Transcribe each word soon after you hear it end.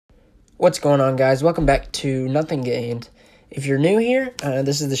What's going on, guys? Welcome back to Nothing Gained. If you're new here,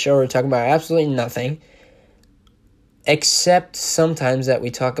 this is the show where we talk about absolutely nothing, except sometimes that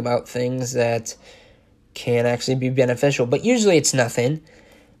we talk about things that can actually be beneficial, but usually it's nothing.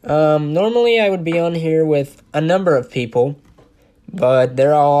 Normally I would be on here with a number of people, but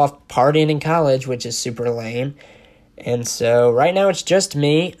they're all off partying in college, which is super lame. And so right now it's just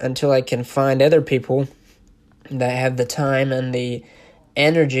me until I can find other people that have the time and the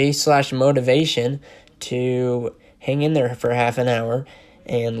energy/motivation to hang in there for half an hour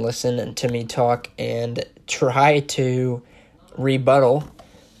and listen to me talk and try to rebuttal.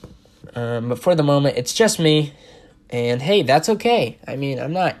 But for the moment, it's just me, and hey, that's okay.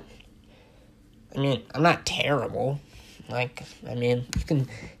 I'm not terrible.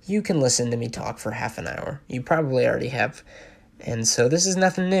 You can listen to me talk for half an hour. You probably already have, and so this is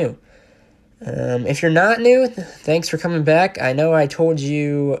nothing new. If you're not new, thanks for coming back. I know I told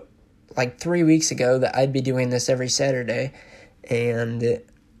you like 3 weeks ago that I'd be doing this every Saturday, and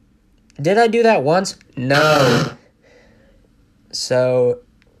did I do that once? No. So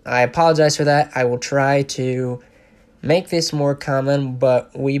I apologize for that. I will try to make this more common,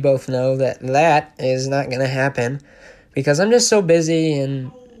 but we both know that is not going to happen because I'm just so busy,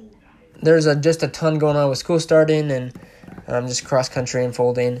 and there's just a ton going on with school starting and just cross-country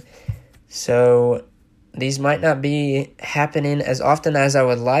unfolding. So these might not be happening as often as I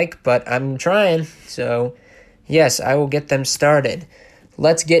would like, but I'm trying. So yes, I will get them started.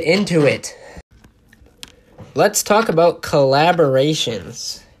 Let's get into it. Let's talk about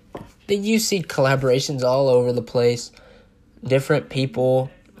collaborations. You see collaborations all over the place. Different people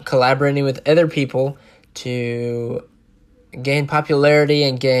collaborating with other people to gain popularity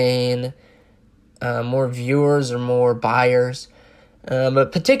and gain more viewers or more buyers.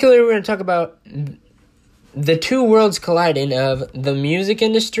 But particularly, we're going to talk about the two worlds colliding of the music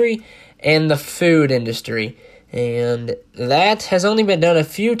industry and the food industry. And that has only been done a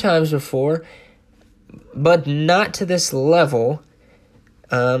few times before, but not to this level.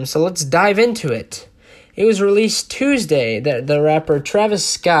 So let's dive into it. It was released Tuesday that the rapper Travis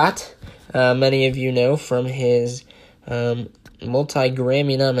Scott, many of you know from his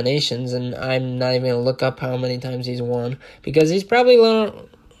multi-Grammy nominations, and I'm not even going to look up how many times he's won, because he's probably won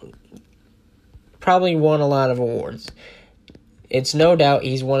a lot of awards. It's no doubt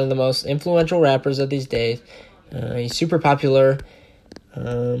he's one of the most influential rappers of these days. He's super popular.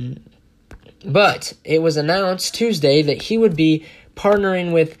 But it was announced Tuesday that he would be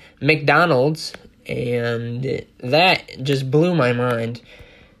partnering with McDonald's, and that just blew my mind.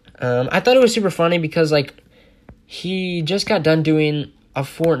 I thought it was super funny because, he just got done doing a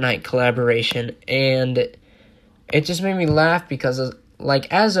Fortnite collaboration, and it just made me laugh because,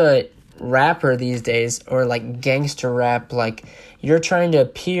 as a rapper these days, or, gangster rap, you're trying to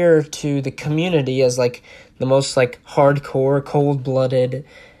appear to the community as, the most, hardcore, cold-blooded,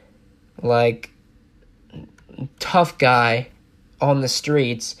 tough guy on the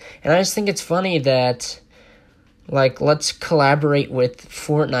streets. And I just think it's funny that, let's collaborate with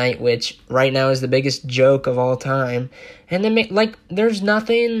Fortnite, which right now is the biggest joke of all time. And then, there's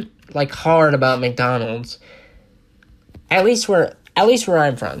nothing, hard about McDonald's. At least where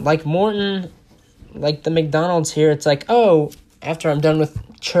I'm from. Morton, the McDonald's here, it's oh, after I'm done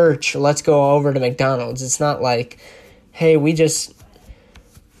with church, let's go over to McDonald's. It's not hey, we just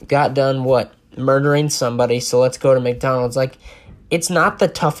got done, murdering somebody, so let's go to McDonald's. It's not the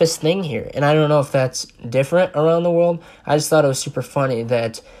toughest thing here, and I don't know if that's different around the world. I just thought it was super funny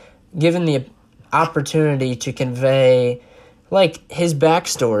that, given the opportunity to convey, his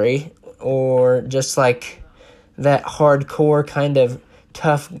backstory, or just, that hardcore kind of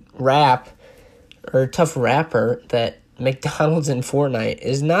tough rap, or tough rapper, that McDonald's and Fortnite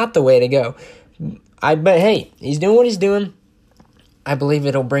is not the way to go. But hey, he's doing what he's doing. I believe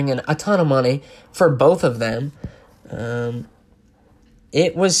it'll bring in a ton of money for both of them.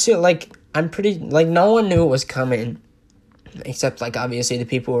 It was I'm pretty, no one knew it was coming, except, obviously the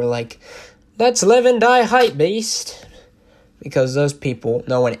people were let's live and die hype beast, because those people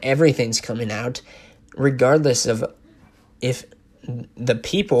know when everything's coming out, regardless of if the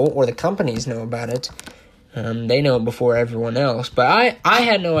people or the companies know about it. They know it before everyone else, but I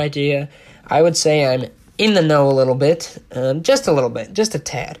had no idea. I would say I'm in the know a little bit, just a little bit, just a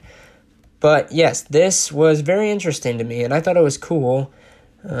tad. But yes, this was very interesting to me, and I thought it was cool.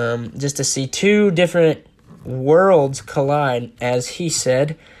 Just to see two different worlds collide, as he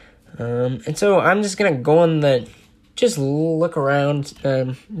said. And so I'm just going to go on just look around,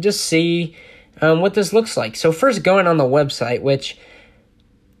 just see what this looks like. So first, going on the website, which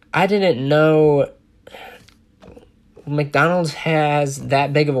I didn't know McDonald's has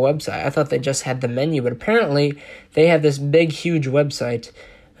that big of a website. I thought they just had the menu, but apparently they have this big, huge website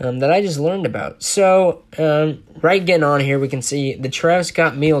that I just learned about. So, right getting on here, we can see the Travis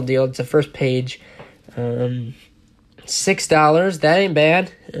Scott meal deal. It's the first page. $6. That ain't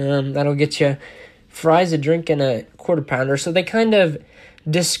bad. That'll get you fries, a drink, and a quarter pounder. So they kind of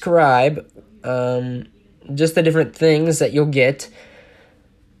describe just the different things that you'll get.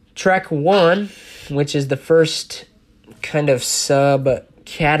 Track 1, which is the first kind of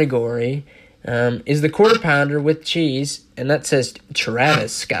sub-category, is the quarter pounder with cheese, and that says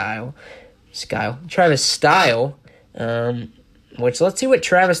Travis style. Which, let's see what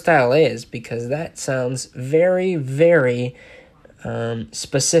Travis style is, because that sounds very, very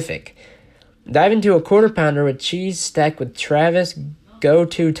specific. Dive into a quarter pounder with cheese stacked with Travis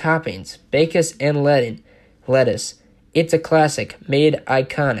go-to toppings, bacon and lettuce. It's a classic, made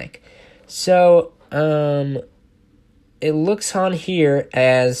iconic. So, it looks on here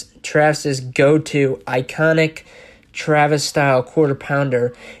as Travis's go-to iconic Travis-style quarter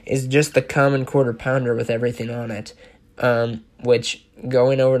pounder is just the common quarter pounder with everything on it. Which,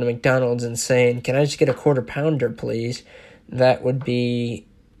 going over to McDonald's and saying, can I just get a quarter pounder, please? That would be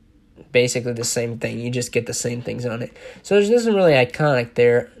basically the same thing. You just get the same things on it. So there's nothing really iconic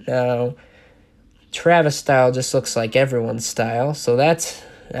there. Now, Travis style just looks like everyone's style. So that's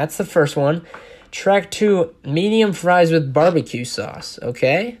the first one. Track 2, medium fries with barbecue sauce.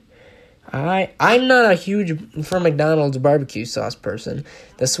 Okay? I'm not a huge for McDonald's barbecue sauce person.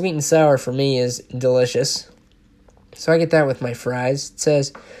 The sweet and sour for me is delicious. So I get that with my fries. It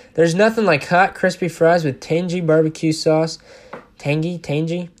says, there's nothing like hot, crispy fries with tangy barbecue sauce. Tangy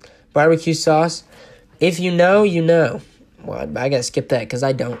barbecue sauce. If you know, you know. Well, I gotta skip that because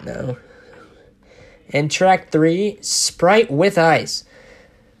I don't know. And track 3, Sprite with ice.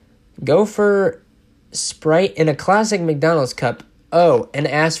 Go for Sprite in a classic McDonald's cup. Oh, and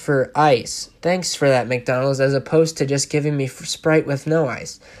ask for ice. Thanks for that, McDonald's, as opposed to just giving me Sprite with no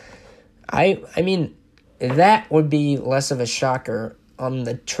ice. I mean, that would be less of a shocker on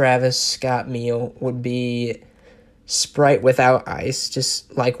the Travis Scott meal, would be Sprite without ice.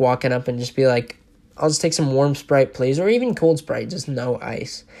 Just like walking up and just be like, I'll just take some warm Sprite, please. Or even cold Sprite, just no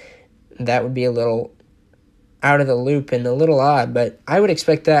ice. That would be a little out of the loop and a little odd, but I would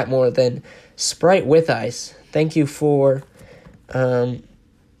expect that more than Sprite with ice. Thank you for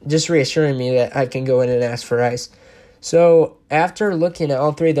just reassuring me that I can go in and ask for ice. So after looking at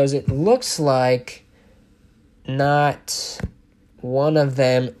all three of those, it looks like not one of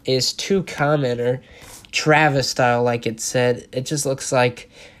them is too common or Travis style, like it said. It just looks like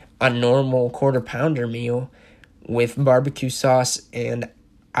a normal quarter pounder meal with barbecue sauce and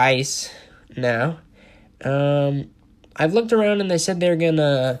ice now. I've looked around and they said they're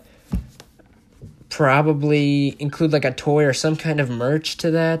gonna probably include like a toy or some kind of merch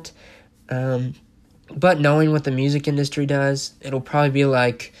to that. But knowing what the music industry does, it'll probably be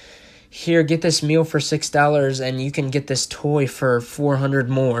like, here, get this meal for $6 and you can get this toy for $400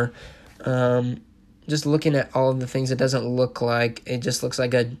 more. Just looking at all of the things, it doesn't look like, it just looks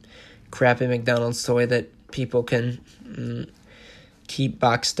like a crappy McDonald's toy that people can keep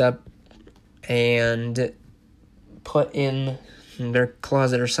boxed up and put in their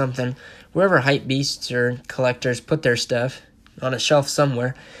closet or something. Wherever hype beasts or collectors put their stuff, on a shelf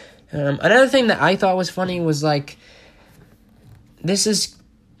somewhere. Another thing that I thought was funny was like, this is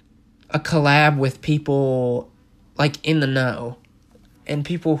a collab with people like in the know and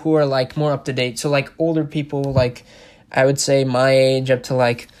people who are like more up to date. So like older people, like I would say my age up to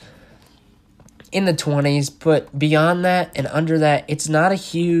like in the 20s, but beyond that and under that, it's not a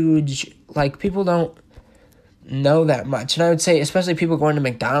huge, like people don't know that much. And I would say especially people going to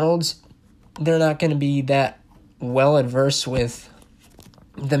McDonald's, they're not going to be that well adverse with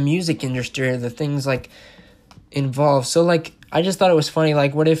the music industry or the things like involved. So like I just thought it was funny,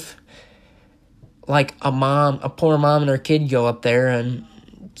 like what if like a poor mom and her kid go up there and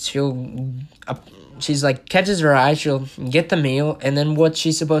she's like catches her eye, she'll get the meal, and then what's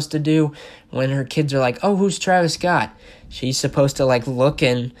she supposed to do when her kids are like, oh, who's Travis Scott? She's supposed to like look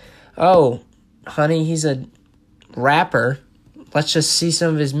and, oh, honey, he's a rapper, let's just see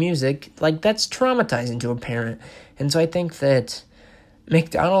some of his music. Like that's traumatizing to a parent. And so I think that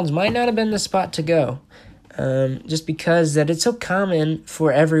McDonald's might not have been the spot to go, just because that it's so common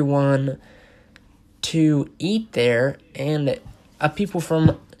for everyone to eat there, and people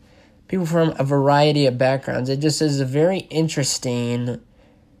from a variety of backgrounds. It just is a very interesting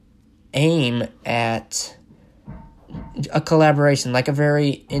aim at a collaboration, like a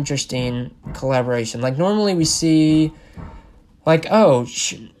very interesting collaboration. Like normally we see, like, oh,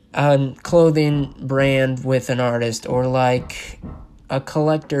 a clothing brand with an artist, or like a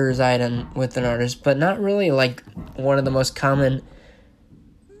collector's item with an artist, but not really like one of the most common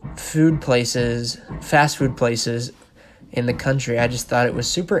fast food places in the country. I just thought it was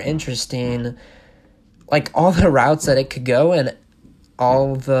super interesting, like all the routes that it could go and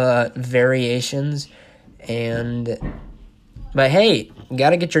all the variations. But hey, you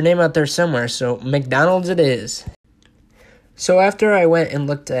gotta get your name out there somewhere, so McDonald's it is. So after I went and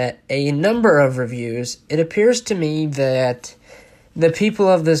looked at a number of reviews, it appears to me that the people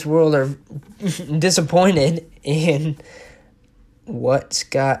of this world are disappointed in what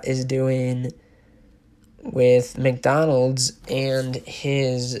Scott is doing with McDonald's and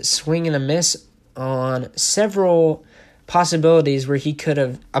his swing and a miss on several possibilities where he could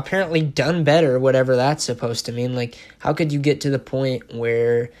have apparently done better, whatever that's supposed to mean. Like, how could you get to the point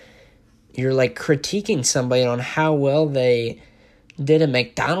where you're like critiquing somebody on how well they did a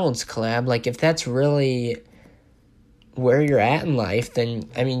McDonald's collab? Like, if that's really where you're at in life, then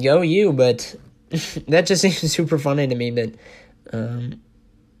I mean, go you. But that just seems super funny to me that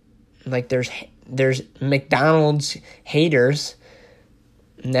like there's McDonald's haters.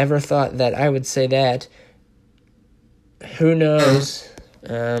 Never thought that I would say that. Who knows?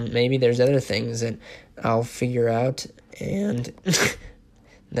 Maybe there's other things that I'll figure out and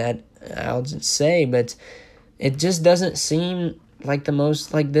that I'll just say, but it just doesn't seem like the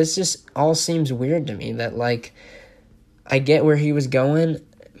most, like, this just all seems weird to me, that, like, I get where he was going,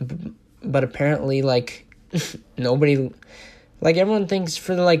 but apparently, like, nobody, like, everyone thinks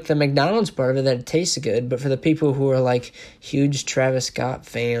for, like, the McDonald's part of it that it tastes good, but for the people who are, like, huge Travis Scott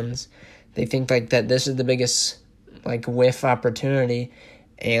fans, they think, like, that this is the biggest, like, whiff opportunity,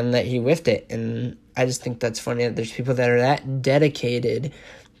 and that he whiffed it. And I just think that's funny that there's people that are that dedicated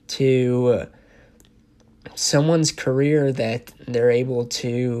to someone's career that they're able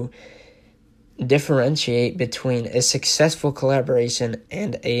to differentiate between a successful collaboration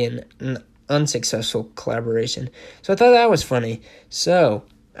and an unsuccessful collaboration. So I thought that was funny. So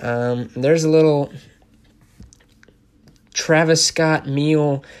there's a little Travis Scott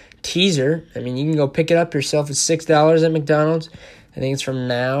meal teaser. I mean, you can go pick it up yourself. It's $6 at McDonald's. I think it's from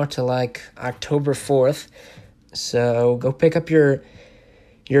now to like October 4th. So go pick up your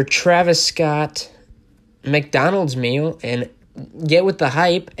Travis Scott McDonald's meal and get with the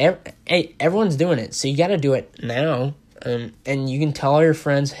hype. Hey, everyone's doing it, so you got to do it now. And you can tell all your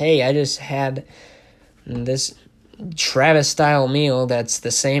friends, hey, I just had this Travis-style meal that's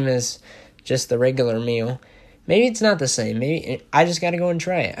the same as just the regular meal. Maybe it's not the same. Maybe I just got to go and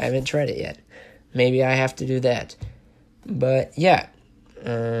try it. I haven't tried it yet. Maybe I have to do that. But yeah,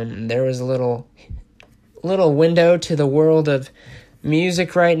 there was a little window to the world of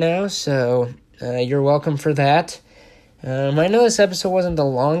music right now, so you're welcome for that. I know this episode wasn't the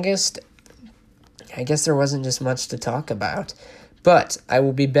longest. I guess there wasn't just much to talk about. But I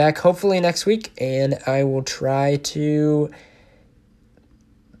will be back hopefully next week, and I will try to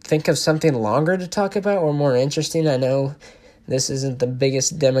think of something longer to talk about or more interesting. I know this isn't the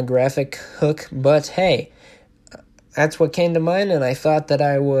biggest demographic hook, but hey, that's what came to mind, and I thought that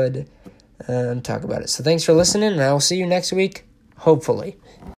I would talk about it. So thanks for listening, and I will see you next week, hopefully.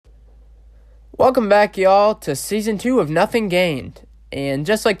 Welcome back, y'all, to Season 2 of Nothing Gained. And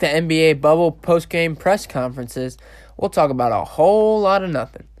just like the NBA bubble post-game press conferences, we'll talk about a whole lot of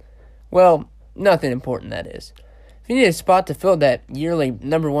nothing. Well, nothing important, that is. If you need a spot to fill that yearly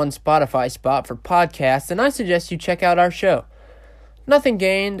 #1 Spotify spot for podcasts, then I suggest you check out our show. Nothing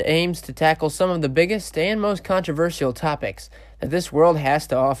Gained aims to tackle some of the biggest and most controversial topics that this world has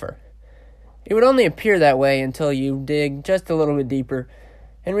to offer. It would only appear that way until you dig just a little bit deeper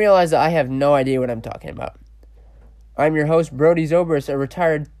and realize that I have no idea what I'm talking about. I'm your host, Brody Zobrist, a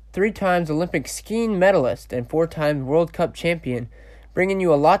retired 3-time Olympic skiing medalist and 4-time World Cup champion, bringing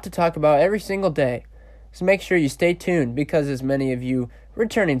you a lot to talk about every single day. So make sure you stay tuned because, as many of you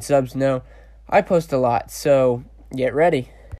returning subs know, I post a lot, so get ready.